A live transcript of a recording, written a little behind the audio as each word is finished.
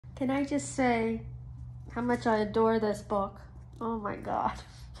Can I just say how much I adore this book? Oh my God.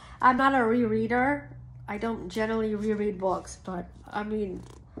 I'm not a rereader. I don't generally reread books, but I mean,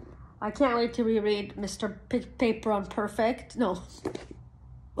 I can't wait to reread Mr. Paper on Perfect. No.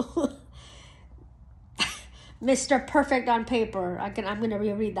 Mr. Perfect on Paper. I'm going to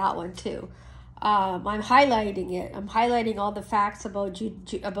reread that one too. I'm highlighting it. I'm highlighting all the facts about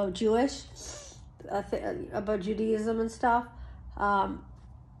Jewish, about Judaism and stuff.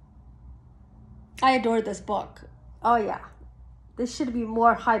 I adore this book. Oh yeah, this should be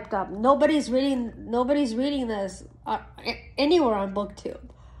more hyped up. Nobody's reading this anywhere on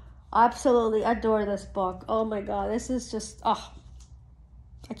BookTube. Absolutely adore this book. Oh my God, this is just I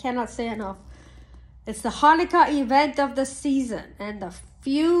cannot say enough. It's the Hanukkah event of the season and the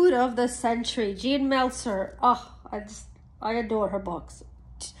feud of the century. Jean Meltzer. I adore her books.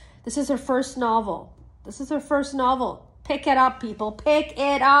 This is her first novel. Pick it up, people. Pick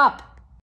it up.